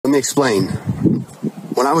Let me explain.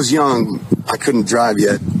 When I was young, I couldn't drive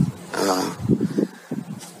yet.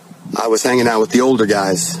 I was hanging out with the older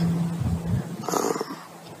guys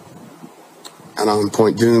out on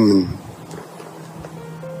Point Doom,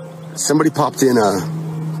 and somebody popped in a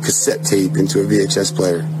cassette tape into a VHS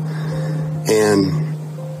player, and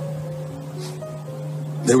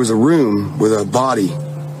there was a room with a body,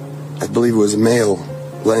 I believe it was a male,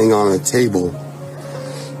 laying on a table,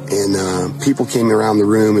 and people came around the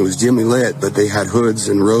room. It was dimly lit, but they had hoods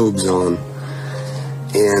and robes on,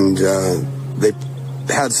 and they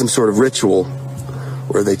had some sort of ritual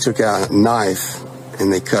where they took out a knife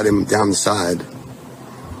and they cut him down the side.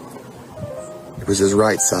 It was his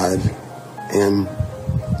right side, and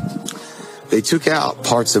they took out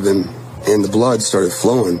parts of him, and the blood started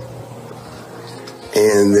flowing,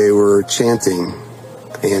 and they were chanting,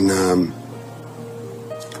 and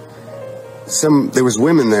there was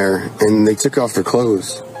women there, and they took off their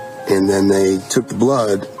clothes, and then they took the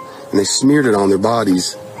blood and they smeared it on their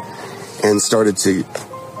bodies and started to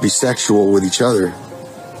be sexual with each other.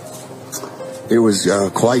 It was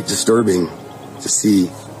quite disturbing to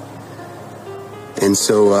see. And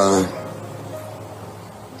so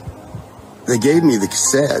they gave me the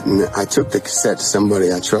cassette, and I took the cassette to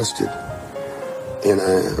somebody I trusted, and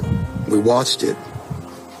we watched it,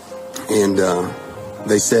 and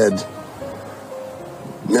they said,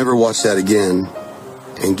 never watch that again,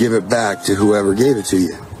 and give it back to whoever gave it to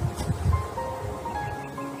you.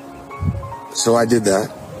 So I did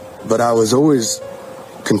that, but I was always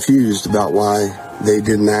confused about why they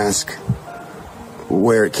didn't ask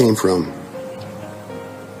where it came from.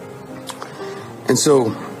 And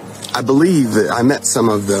so I believe that I met some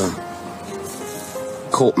of the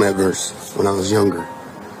cult members when I was younger.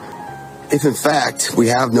 If in fact we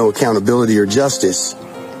have no accountability or justice,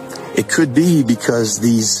 it could be because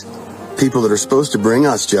these people that are supposed to bring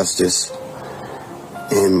us justice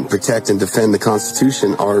and protect and defend the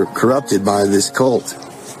Constitution are corrupted by this cult.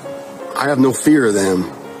 I have no fear of them.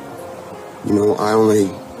 You know, I only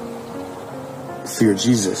fear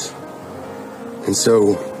Jesus. And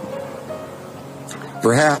so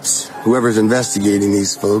perhaps whoever's investigating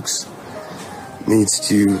these folks needs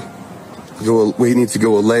to go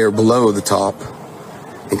a layer below the top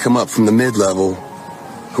and come up from the mid-level,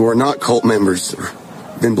 who are not cult members, or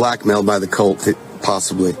been blackmailed by the cult,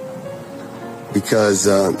 possibly. Because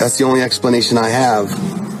that's the only explanation I have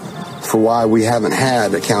for why we haven't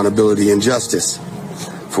had accountability and justice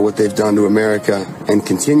for what they've done to America and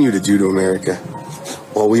continue to do to America,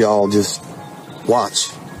 while we all just watch.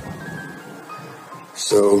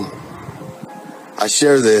 So I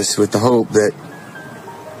share this with the hope that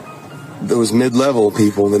those mid-level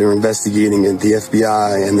people that are investigating in the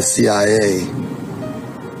FBI and the CIA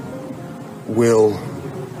will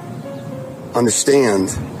understand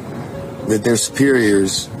that their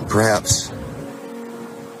superiors perhaps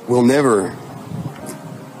will never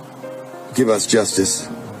give us justice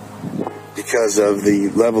because of the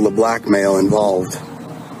level of blackmail involved.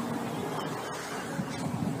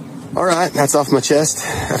 All right, that's off my chest.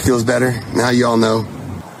 That feels better. Now you all know.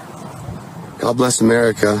 God bless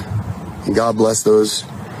America, and God bless those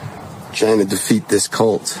trying to defeat this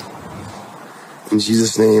cult. In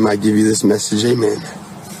Jesus' name, I give you this message. Amen.